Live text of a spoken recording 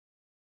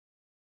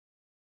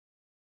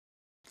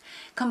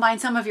Combine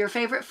some of your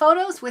favorite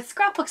photos with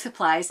scrapbook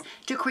supplies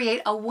to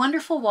create a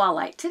wonderful wall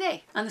light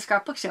today on the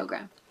Scrapbook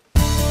Showgram.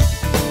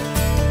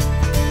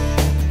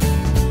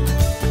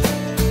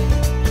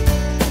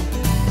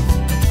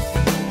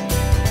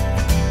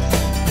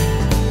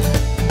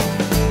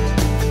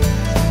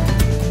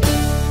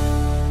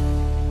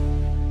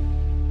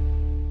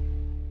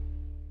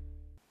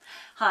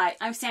 Hi,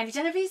 I'm Sandy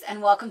Genovese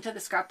and welcome to the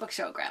Scrapbook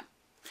Showgram.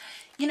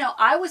 You know,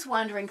 I was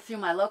wandering through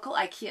my local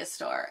IKEA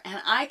store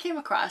and I came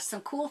across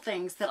some cool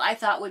things that I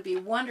thought would be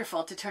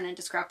wonderful to turn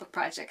into scrapbook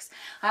projects.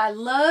 I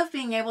love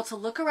being able to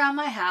look around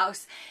my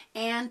house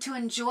and to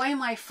enjoy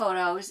my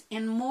photos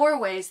in more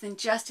ways than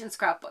just in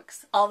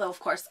scrapbooks, although of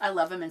course I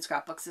love them in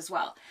scrapbooks as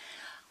well.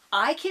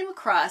 I came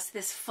across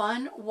this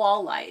fun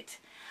wall light.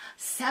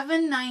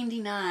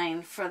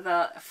 $7.99 for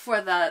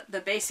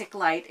the basic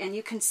light, and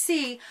you can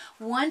see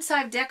once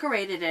I've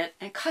decorated it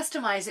and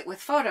customized it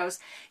with photos,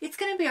 it's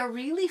going to be a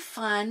really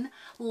fun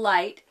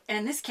light,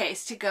 in this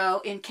case to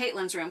go in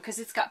Caitlin's room, because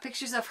it's got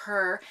pictures of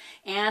her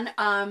and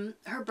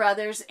her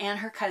brothers and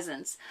her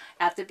cousins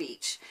at the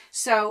beach.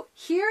 So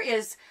here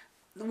is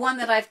the one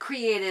that I've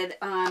created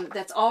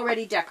that's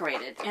already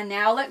decorated, and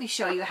now let me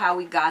show you how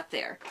we got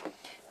there.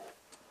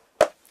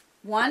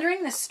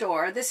 Wandering the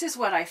store, this is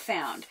what I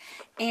found.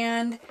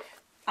 And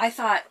I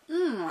thought,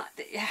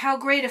 how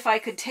great if I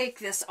could take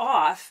this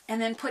off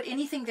and then put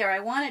anything there I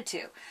wanted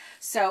to.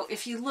 So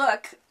if you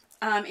look,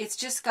 it's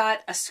just got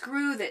a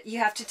screw that you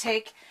have to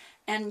take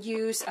and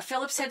use a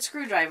Phillips head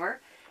screwdriver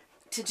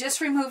to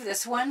just remove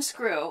this one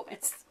screw.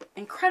 It's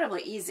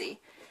incredibly easy.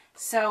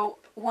 So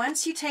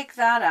once you take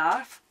that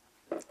off,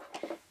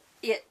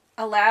 it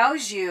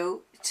allows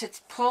you to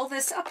pull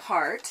this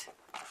apart.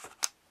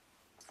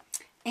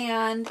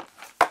 And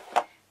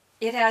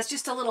it has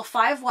just a little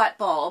 5-watt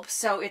bulb,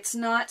 so it's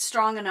not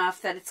strong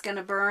enough that it's going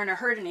to burn or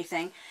hurt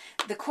anything.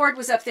 The cord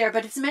was up there,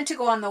 but it's meant to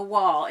go on the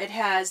wall. It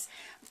has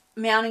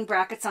mounting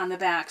brackets on the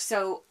back,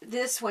 so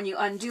this, when you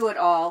undo it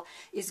all,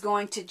 is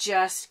going to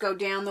just go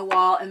down the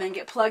wall and then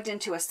get plugged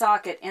into a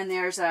socket, and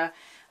there's an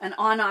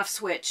on-off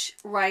switch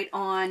right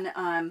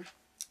on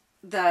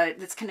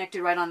that's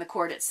connected right on the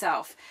cord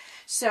itself.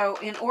 So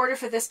in order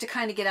for this to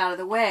kind of get out of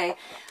the way,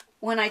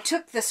 when I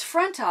took this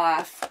front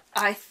off,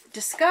 I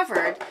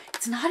discovered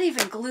it's not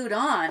even glued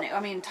on. I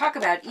mean, talk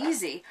about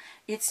easy.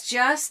 It's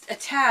just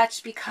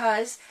attached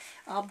because,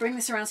 I'll bring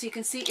this around so you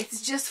can see,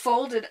 it's just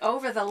folded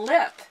over the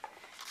lip.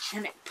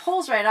 And it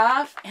pulls right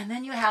off, and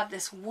then you have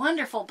this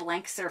wonderful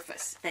blank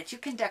surface that you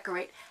can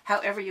decorate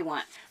however you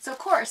want. So of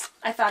course,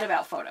 I thought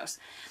about photos.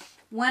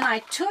 When I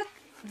took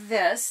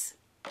this,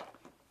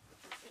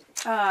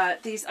 I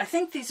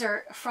think these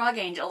are frog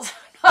angels.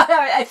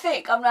 I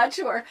think, I'm not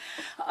sure.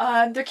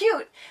 They're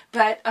cute,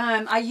 but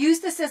I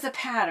used this as a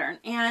pattern,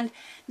 and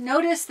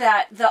notice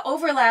that the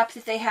overlap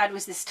that they had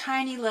was this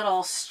tiny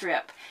little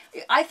strip.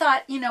 I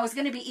thought, you know, it was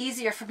going to be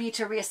easier for me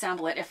to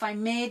reassemble it if I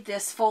made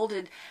this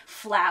folded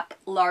flap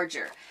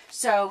larger.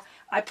 So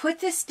I put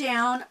this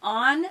down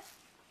on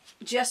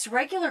just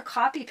regular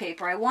copy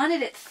paper. I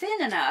wanted it thin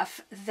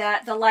enough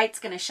that the light's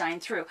going to shine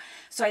through.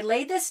 So I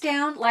laid this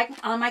down like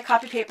on my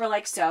copy paper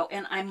like so,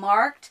 and I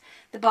marked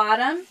the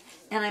bottom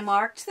and I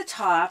marked the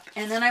top,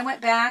 and then I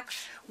went back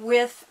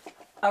with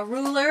a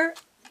ruler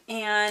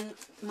and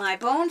my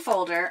bone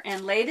folder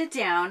and laid it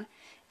down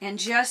and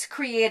just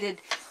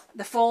created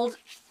the fold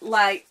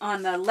light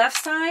on the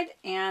left side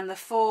and the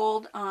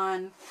fold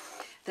on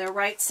the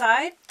right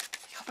side.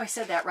 I hope I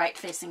said that right,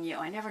 facing you.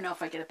 I never know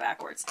if I get it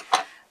backwards.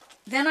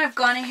 Then I've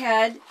gone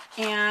ahead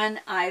and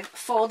I've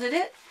folded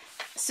it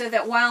so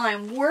that while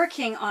I'm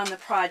working on the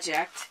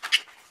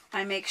project,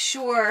 I make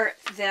sure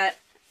that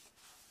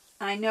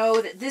I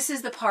know that this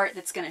is the part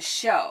that's going to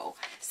show.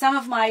 Some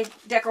of my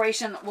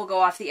decoration will go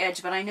off the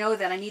edge, but I know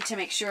that I need to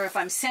make sure if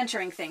I'm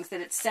centering things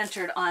that it's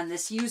centered on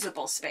this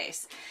usable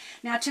space.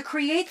 Now, to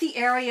create the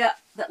area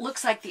that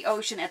looks like the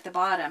ocean at the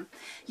bottom,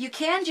 you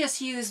can just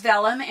use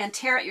vellum and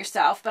tear it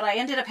yourself, but I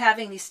ended up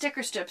having these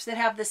sticker strips that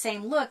have the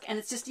same look, and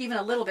it's just even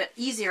a little bit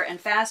easier and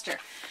faster.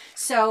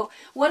 So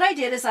what I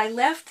did is I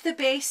left the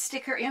base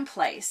sticker in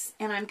place,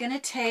 and I'm going to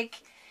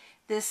take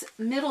this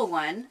middle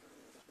one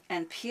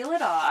and peel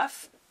it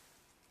off.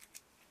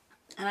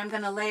 And I'm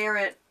going to layer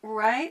it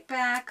right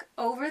back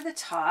over the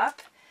top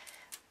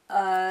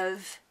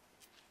of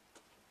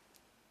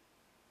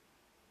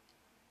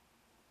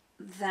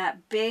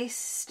that base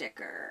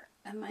sticker.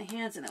 And my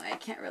hand's in the way. I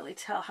can't really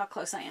tell how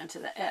close I am to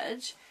the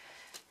edge.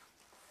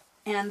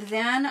 And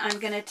then I'm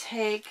going to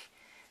take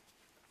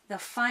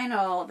the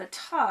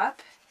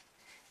top,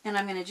 and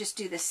I'm going to just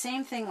do the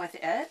same thing with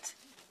it.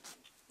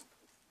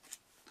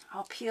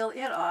 I'll peel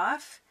it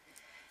off,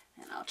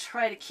 and I'll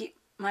try to keep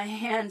my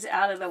hands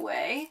out of the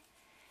way.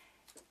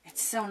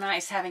 It's so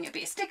nice having it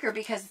be a sticker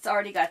because it's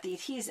already got the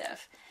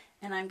adhesive.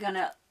 And I'm going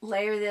to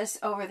layer this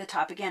over the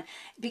top again.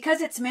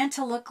 Because it's meant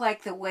to look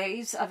like the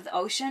waves of the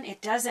ocean,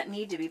 it doesn't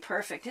need to be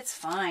perfect. It's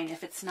fine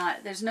if it's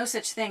not. There's no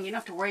such thing. You don't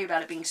have to worry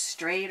about it being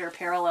straight or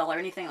parallel or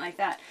anything like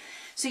that.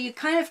 So you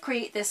kind of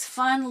create this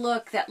fun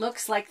look that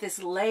looks like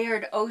this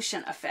layered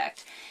ocean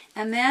effect.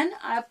 And then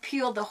I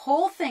peeled the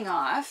whole thing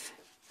off,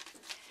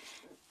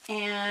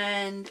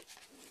 and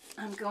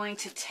I'm going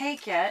to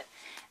take it,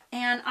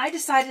 and I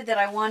decided that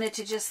I wanted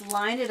to just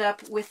line it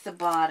up with the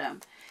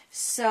bottom.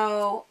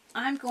 So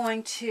I'm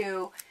going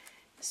to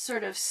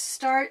sort of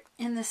start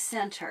in the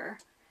center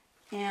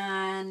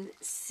and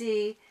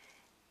see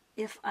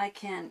if I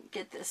can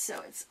get this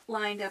so it's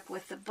lined up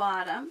with the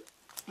bottom,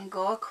 and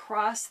go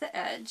across the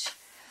edge.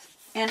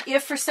 And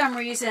if for some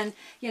reason,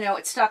 you know,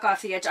 it stuck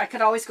off the edge, I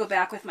could always go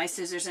back with my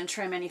scissors and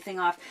trim anything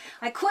off.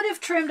 I could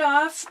have trimmed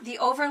off the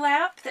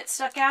overlap that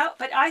stuck out,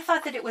 but I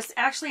thought that it was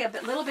actually a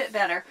little bit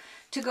better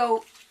to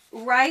go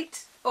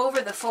right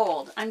over the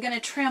fold. I'm going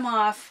to trim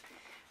off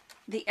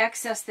the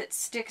excess that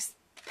sticks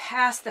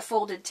past the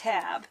folded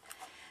tab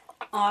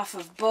off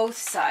of both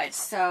sides.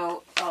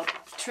 So I'll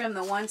trim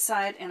the one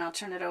side, and I'll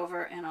turn it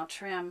over, and I'll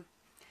trim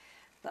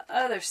the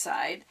other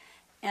side.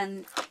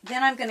 And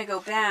then I'm going to go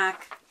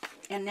back,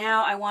 and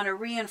now I want to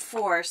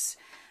reinforce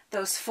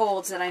those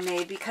folds that I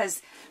made,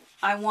 because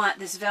I want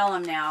this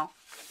vellum now,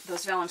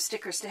 those vellum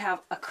stickers, to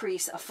have a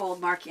crease, a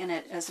fold mark in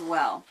it as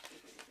well.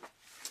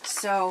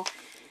 So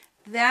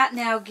that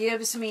now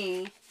gives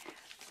me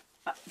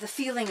the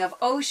feeling of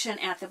ocean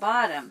at the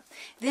bottom.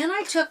 Then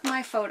I took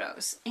my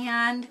photos,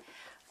 and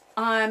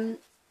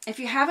if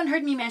you haven't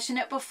heard me mention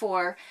it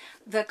before,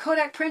 the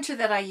Kodak printer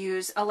that I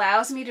use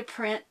allows me to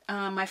print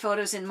my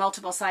photos in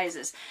multiple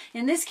sizes.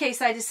 In this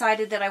case, I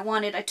decided that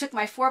I took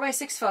my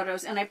 4x6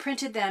 photos and I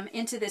printed them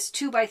into this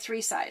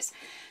 2x3 size.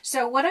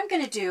 So what I'm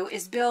going to do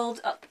is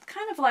build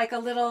kind of like a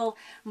little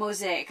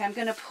mosaic. I'm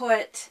going to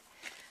put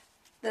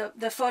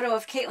the photo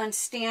of Caitlin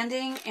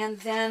standing, and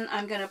then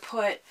I'm going to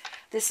put,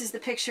 this is the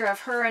picture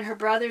of her and her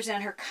brothers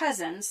and her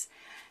cousins,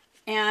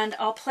 and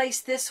I'll place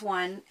this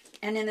one,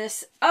 and in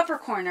this upper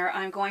corner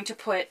I'm going to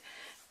put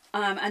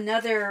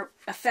another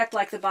effect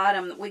like the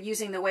bottom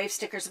using the wave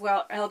stickers.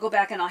 Well, I'll go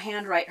back and I'll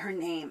handwrite her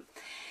name.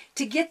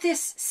 To get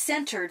this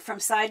centered from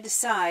side to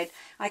side,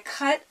 I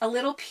cut a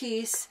little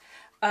piece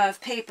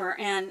of paper,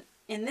 and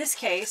in this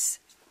case,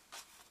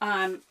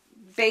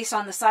 based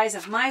on the size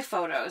of my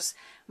photos,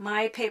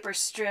 my paper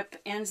strip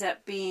ends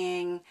up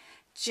being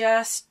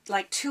just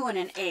like 2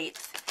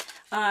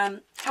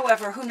 1/8.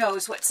 However, who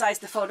knows what size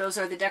the photos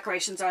or the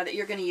decorations are that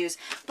you're going to use.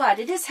 But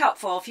it is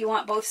helpful if you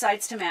want both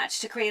sides to match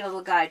to create a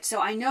little guide.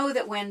 So I know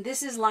that when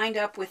this is lined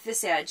up with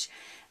this edge,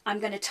 I'm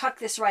going to tuck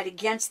this right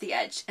against the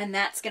edge, and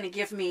that's going to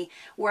give me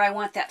where I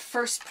want that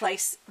first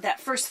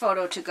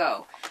photo to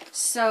go.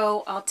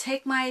 So I'll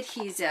take my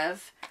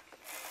adhesive,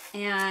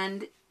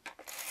 and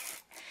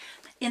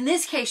in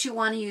this case, you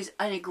want to use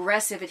an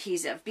aggressive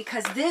adhesive,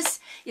 because this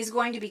is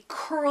going to be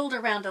curled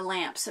around a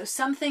lamp. So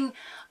something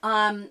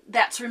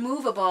that's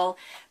removable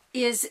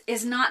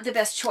is not the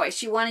best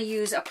choice. You want to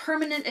use a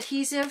permanent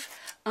adhesive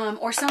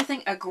or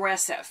something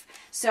aggressive.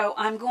 So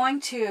I'm going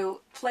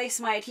to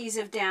place my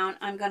adhesive down.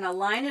 I'm going to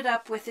line it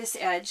up with this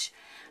edge,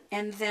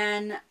 and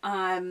then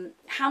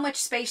how much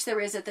space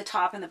there is at the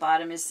top and the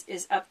bottom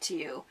is up to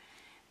you.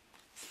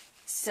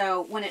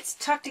 So when it's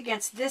tucked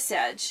against this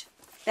edge,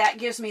 that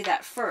gives me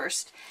that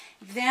first.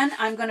 Then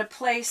I'm going to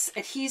place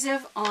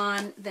adhesive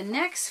on the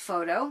next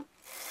photo,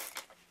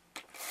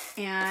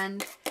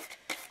 and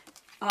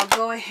I'll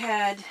go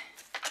ahead,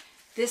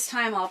 this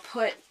time I'll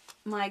put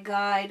my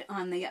guide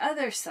on the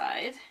other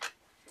side,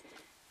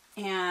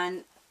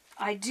 and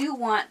I do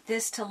want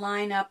this to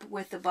line up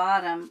with the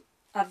bottom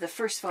of the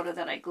first photo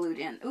that I glued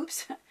in.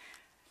 Oops,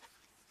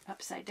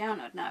 upside down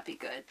would not be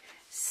good.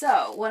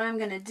 So what I'm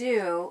going to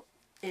do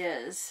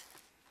is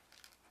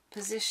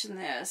position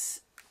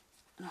this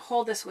and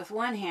hold this with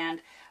one hand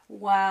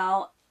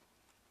while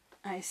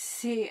I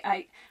see,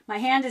 my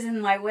hand is in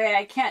my way.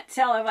 I can't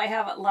tell if I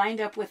have it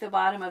lined up with the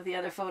bottom of the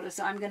other photo.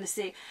 So I'm going to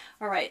see,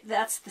 all right,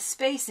 that's the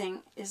spacing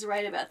is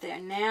right about there.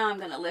 Now I'm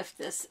going to lift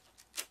this,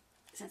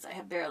 since I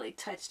have barely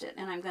touched it,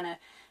 and I'm going to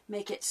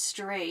make it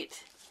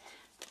straight.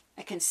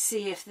 I can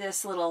see if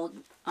this little,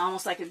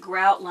 almost like a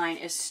grout line,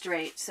 is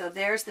straight. So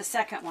there's the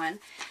second one.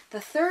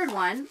 The third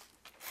one,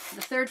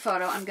 the third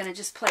photo, I'm going to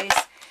just place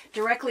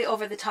directly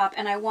over the top,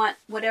 and I want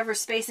whatever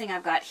spacing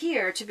I've got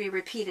here to be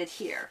repeated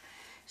here.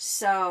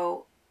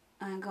 So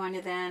I'm going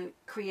to then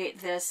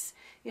create this.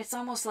 It's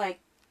almost like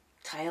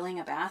tiling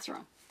a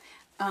bathroom.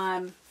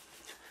 Not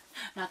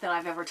that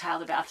I've ever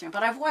tiled a bathroom,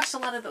 but I've watched a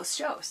lot of those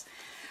shows.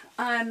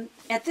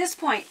 At this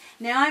point,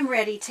 now I'm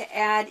ready to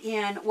add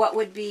in what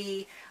would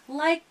be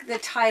like the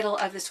title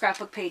of the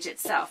scrapbook page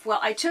itself. Well,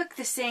 I took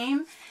the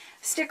same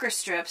sticker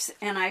strips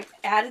and I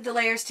added the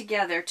layers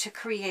together to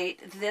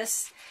create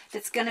this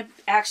that's going to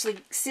actually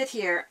sit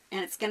here,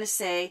 and it's going to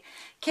say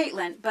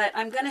Caitlin. But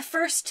I'm going to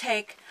first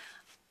take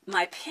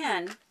my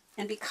pen,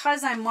 and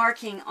because I'm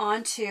marking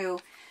onto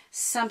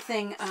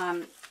something,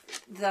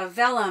 the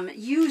vellum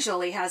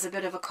usually has a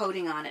bit of a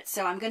coating on it,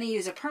 so I'm going to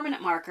use a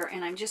permanent marker,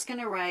 and I'm just going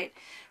to write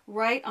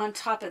right on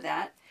top of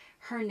that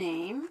her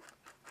name.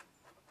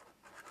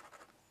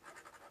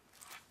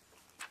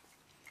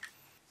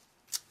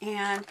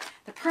 And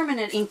the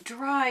permanent ink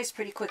dries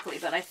pretty quickly,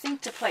 but I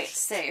think to play it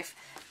safe,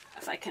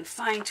 if I can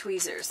find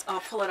tweezers,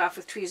 I'll pull it off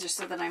with tweezers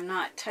so that I'm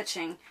not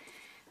touching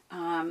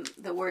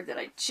the word that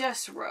I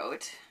just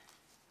wrote.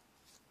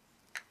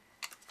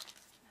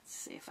 Let's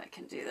see if I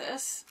can do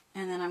this.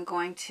 And then I'm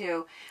going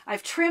to,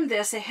 I've trimmed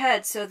this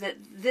ahead so that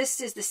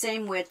this is the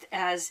same width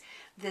as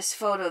this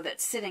photo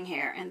that's sitting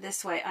here. And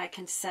this way I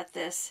can set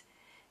this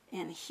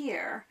in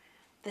here.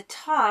 The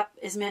top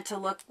is meant to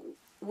look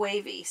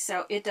wavy,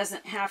 so it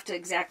doesn't have to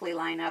exactly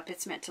line up.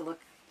 It's meant to look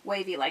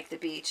wavy like the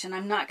beach. And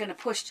I'm not going to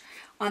push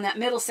on that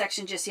middle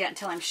section just yet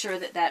until I'm sure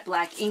that that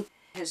black ink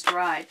has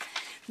dried.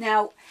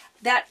 Now,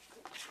 that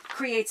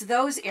creates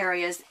those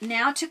areas.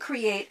 Now to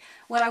create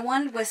what I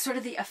wanted was sort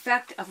of the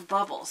effect of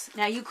bubbles.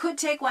 Now you could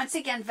take, once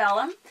again,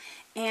 vellum,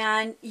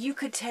 and you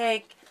could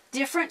take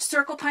different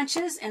circle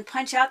punches and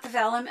punch out the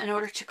vellum in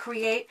order to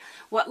create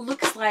what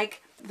looks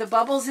like the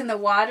bubbles in the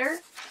water.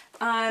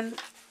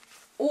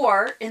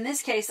 Or in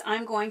this case,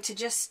 I'm going to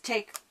just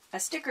take a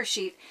sticker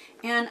sheet,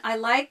 and I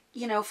like,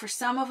 you know, for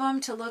some of them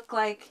to look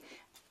like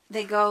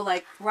they go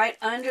like right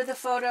under the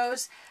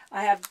photos.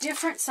 I have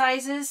different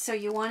sizes, so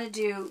you want to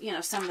do, you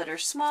know, some that are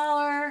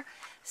smaller,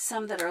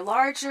 some that are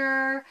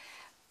larger.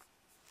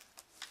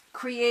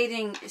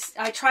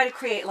 I try to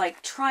create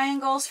like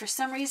triangles for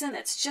some reason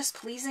that's just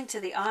pleasing to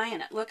the eye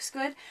and it looks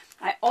good.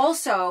 I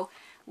also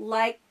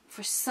like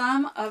for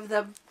some of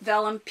the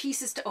vellum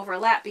pieces to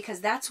overlap,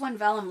 because that's when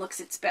vellum looks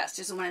its best,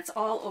 is when it's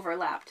all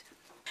overlapped.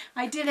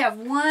 I did have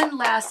one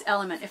last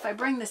element. If I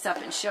bring this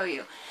up and show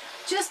you,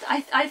 just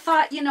I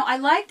thought, you know, I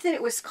liked that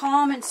it was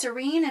calm and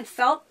serene and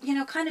felt, you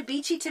know, kind of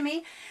beachy to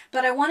me,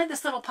 but I wanted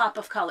this little pop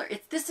of color.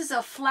 This is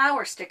a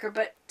flower sticker,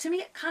 but to me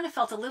it kind of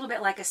felt a little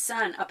bit like a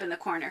sun up in the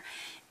corner.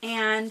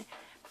 And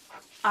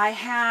I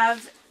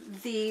have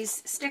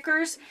these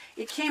stickers.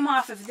 It came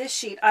off of this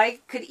sheet. I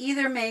could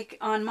either make,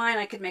 on mine,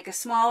 I could make a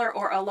smaller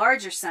or a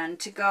larger sun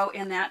to go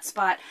in that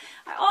spot.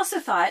 I also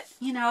thought,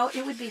 you know,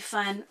 it would be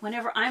fun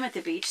whenever I'm at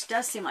the beach. It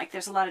does seem like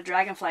there's a lot of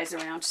dragonflies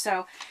around.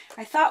 So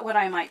I thought what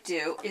I might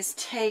do is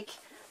take,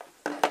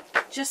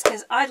 just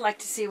because I'd like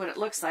to see what it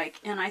looks like,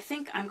 and I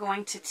think I'm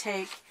going to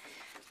take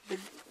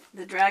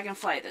the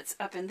dragonfly that's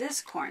up in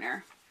this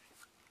corner,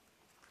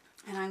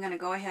 and I'm going to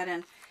go ahead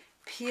and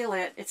peel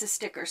it. It's a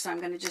sticker, so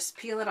I'm going to just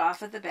peel it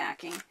off of the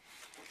backing.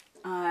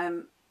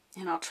 And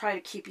I'll try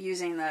to keep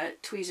using the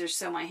tweezers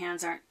so my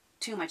hands aren't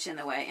too much in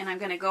the way. And I'm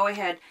going to go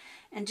ahead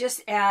and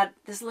just add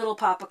this little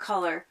pop of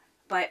color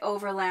by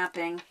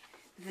overlapping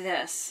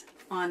this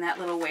on that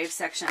little wave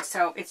section.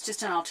 So it's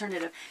just an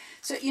alternative.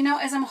 So, you know,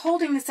 as I'm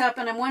holding this up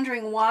and I'm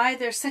wondering why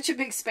there's such a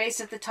big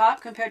space at the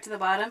top compared to the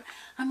bottom,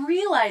 I'm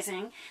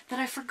realizing that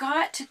I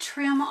forgot to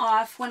trim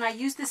off, when I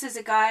used this as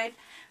a guide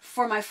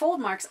for my fold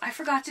marks, I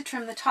forgot to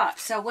trim the top.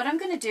 So what I'm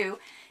going to do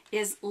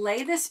is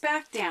lay this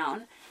back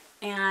down,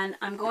 and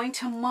I'm going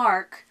to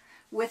mark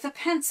with a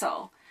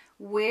pencil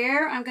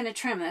where I'm going to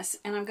trim this,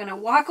 and I'm going to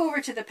walk over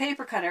to the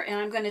paper cutter and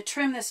I'm going to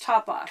trim this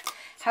top off.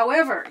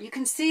 However, you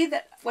can see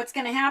that what's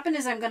going to happen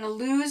is I'm going to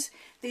lose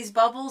these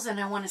bubbles,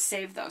 and I want to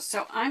save those.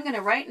 So I'm going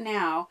to right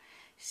now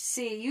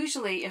see,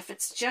 usually if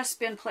it's just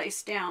been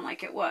placed down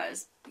like it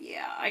was,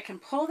 yeah, I can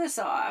pull this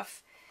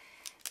off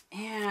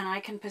and I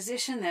can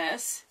position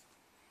this.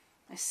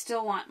 I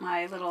still want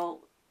my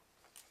little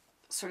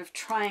sort of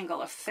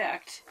triangle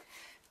effect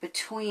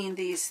between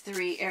these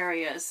three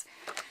areas.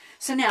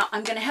 So now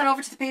I'm going to head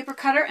over to the paper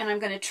cutter and I'm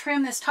going to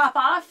trim this top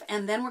off,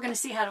 and then we're going to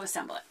see how to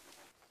assemble it.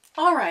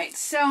 All right,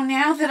 so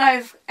now that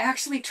I've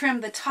actually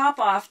trimmed the top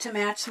off to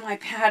match my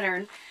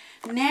pattern,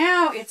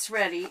 now it's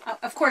ready.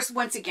 Of course,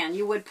 once again,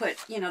 you would put,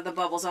 you know, the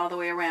bubbles all the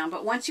way around,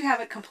 but once you have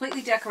it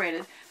completely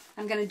decorated,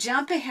 I'm going to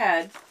jump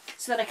ahead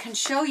so that I can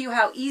show you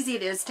how easy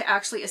it is to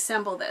actually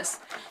assemble this.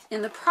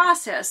 In the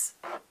process,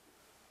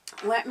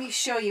 let me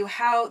show you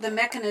how the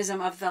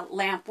mechanism of the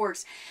lamp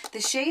works. The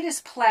shade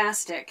is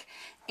plastic,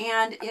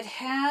 and it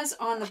has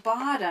on the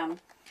bottom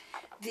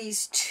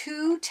these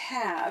two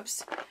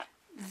tabs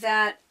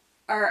that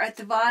are at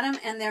the bottom,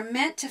 and they're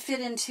meant to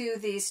fit into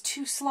these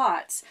two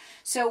slots.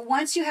 So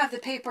once you have the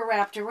paper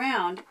wrapped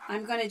around,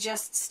 I'm going to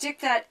just stick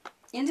that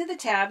into the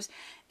tabs,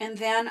 and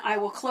then I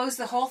will close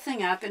the whole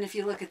thing up. And if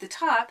you look at the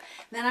top,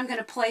 then I'm going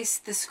to place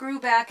the screw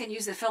back and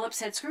use the Phillips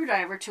head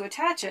screwdriver to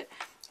attach it.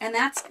 And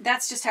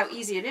that's just how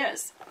easy it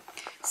is.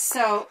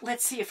 So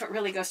let's see if it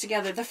really goes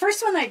together. The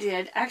first one I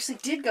did actually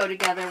did go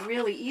together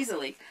really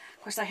easily.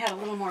 Of course, I had a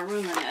little more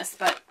room than this,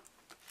 but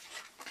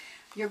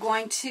you're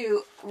going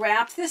to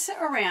wrap this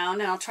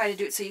around, and I'll try to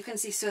do it so you can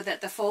see, so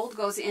that the fold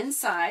goes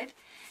inside,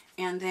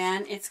 and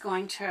then it's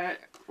going to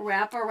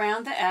wrap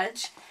around the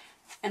edge,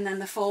 and then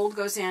the fold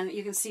goes in.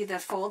 You can see the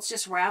folds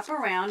just wrap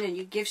around, and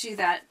it gives you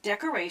that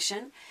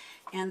decoration.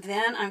 And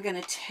then I'm going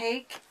to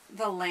take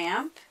the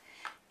lamp,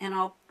 and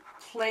I'll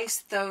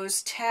place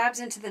those tabs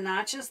into the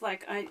notches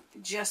like I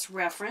just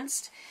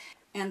referenced.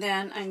 And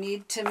then I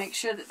need to make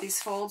sure that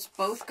these folds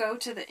both go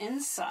to the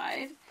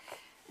inside,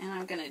 and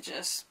I'm going to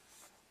just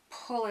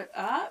pull it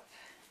up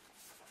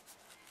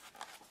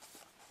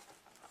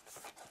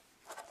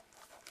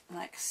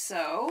like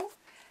so.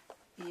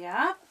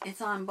 Yeah,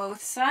 it's on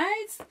both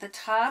sides. The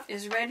top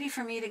is ready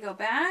for me to go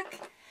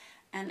back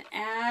and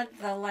add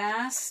the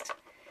last,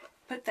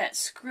 put that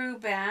screw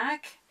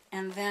back,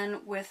 and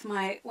then with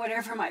my,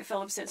 whatever my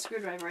Phillips head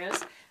screwdriver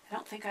is, I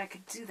don't think I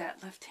could do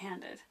that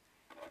left-handed.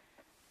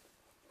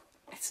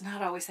 It's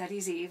not always that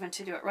easy even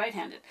to do it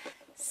right-handed.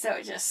 So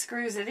it just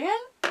screws it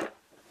in.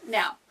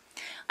 Now,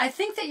 I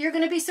think that you're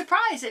going to be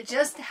surprised at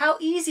just how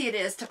easy it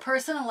is to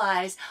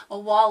personalize a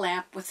wall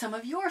lamp with some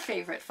of your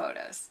favorite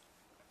photos.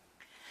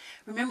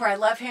 Remember, I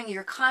love hearing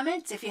your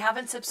comments. If you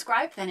haven't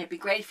subscribed, then it'd be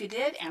great if you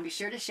did, and be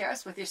sure to share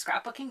us with your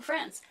scrapbooking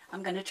friends.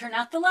 I'm going to turn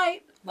out the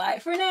light. Bye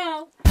for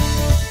now.